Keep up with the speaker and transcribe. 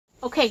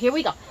Okay, here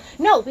we go.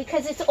 No,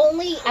 because it's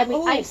only, I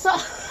mean, I saw.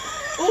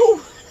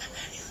 Oh.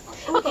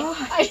 Okay,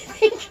 God. I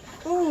think.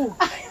 Oh.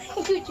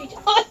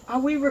 Are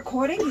we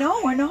recording?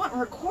 No, we're not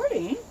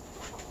recording.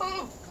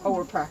 Oh,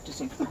 we're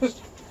practicing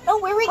first. No,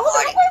 we're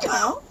recording.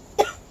 Oh,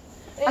 well.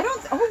 I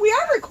don't. Oh, we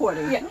are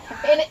recording. Yeah.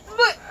 And it,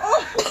 but,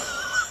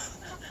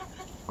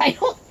 I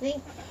don't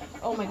think.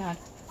 Oh my God.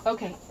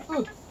 Okay.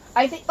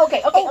 I think.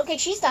 Okay. Okay.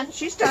 She's done.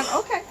 She's done.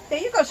 Okay. There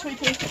you go,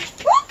 sweetie.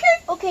 Okay.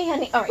 Okay,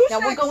 honey. All right. Who's now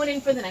next? we're going in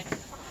for the next.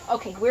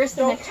 Okay. Where's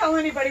the next? Don't tell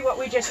anybody what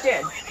we just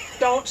did.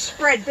 Don't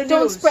spread the news.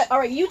 Don't spread. All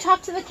right. You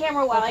talk to the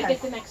camera while I Okay.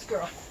 get the next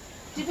girl.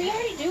 Did we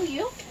already do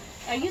you?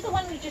 Are you the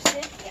one we just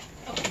did? Yeah.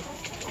 Okay.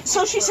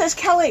 So she says,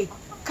 Kelly,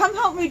 come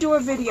help me do a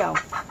video.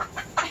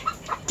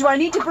 Do I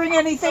need to bring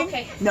anything?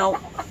 Okay. No.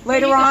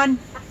 Later on,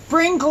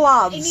 bring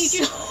gloves. I need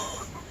you to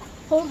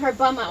hold her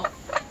bum out.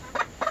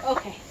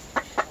 Okay.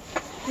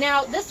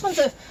 Now, this one's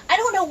a... I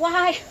don't know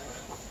why.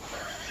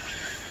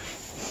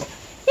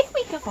 Here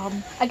we go.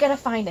 I gotta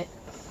find it.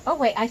 Oh,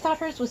 wait. I thought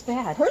hers was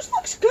bad. Hers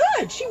looks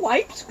good. She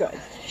wipes good.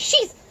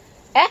 She's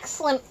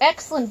excellent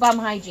bum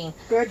hygiene.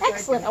 Good.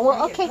 Excellent. Good.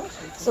 Well, okay.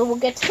 So we'll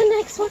get to the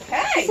next one.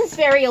 Hey. This is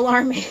very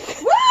alarming.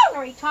 Woo! All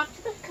right. Talk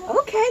to the...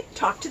 Okay.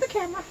 Talk to the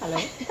camera. Hello.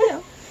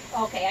 Hello.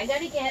 Okay. I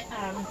gotta get...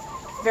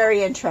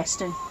 Very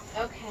interesting,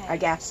 Okay. I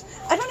guess.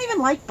 I don't even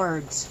like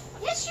birds.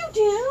 Yes, you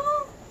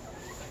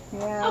do.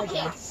 Yeah, Okay.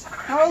 I guess.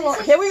 Oh, This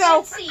is here we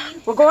go.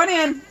 Francine, We're going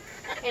in.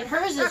 and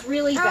hers is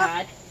really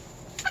bad.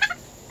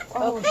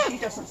 Oh, Okay. she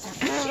doesn't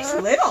sound... She's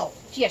little.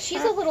 Yeah,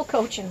 she's a little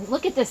coaching.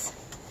 Look at this.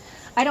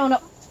 I don't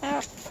know.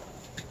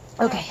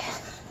 Okay.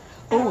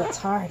 Oh, it's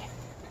hard.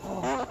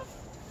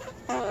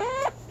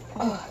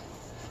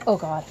 Oh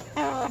God.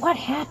 What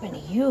happened to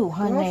you,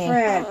 honey?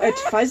 Girlfriend,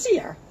 it's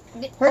fuzzier.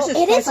 Hers is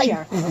it is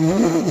fuzzier.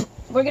 like.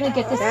 We're gonna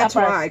get this That's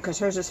up. why, because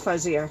hers is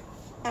fuzzier.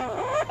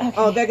 Okay.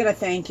 Oh, they're gonna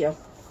thank you.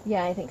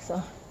 Yeah, I think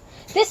so.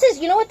 This is.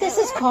 You know what this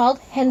is called?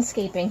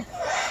 Hen-scaping.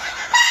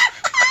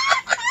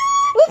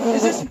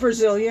 Is this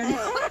Brazilian?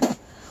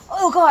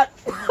 Oh God.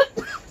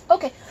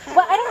 Okay.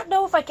 Well, I don't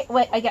know if I can.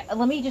 Wait.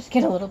 Let me just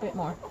get a little bit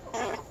more.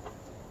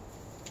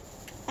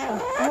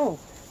 Oh,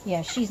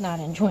 Yeah, she's not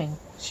enjoying.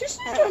 she's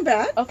not doing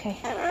bad. Okay.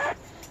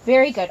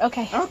 Very good.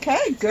 Okay.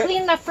 Okay, good.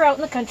 Clean enough for out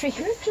in the country.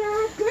 Good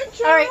job, good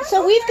job. All right,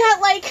 so we've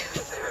got like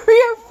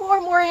 3 or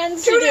 4 more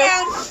hens to Two do.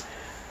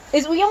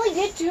 down. We only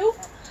did 2?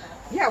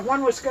 Yeah,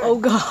 one was good. Oh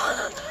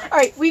God. All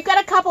right, we've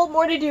got a couple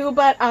more to do,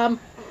 but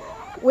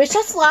wish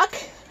us luck,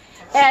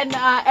 and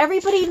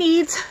everybody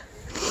needs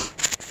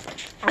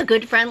a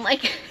good friend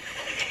like.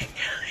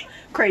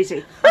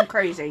 Crazy. I'm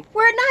crazy.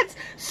 We're nuts.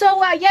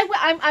 So yeah,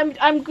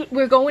 I'm good.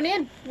 We're going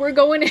in. We're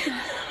going in.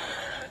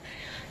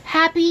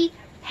 Happy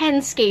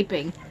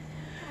hen-scaping.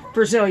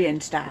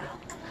 Brazilian style.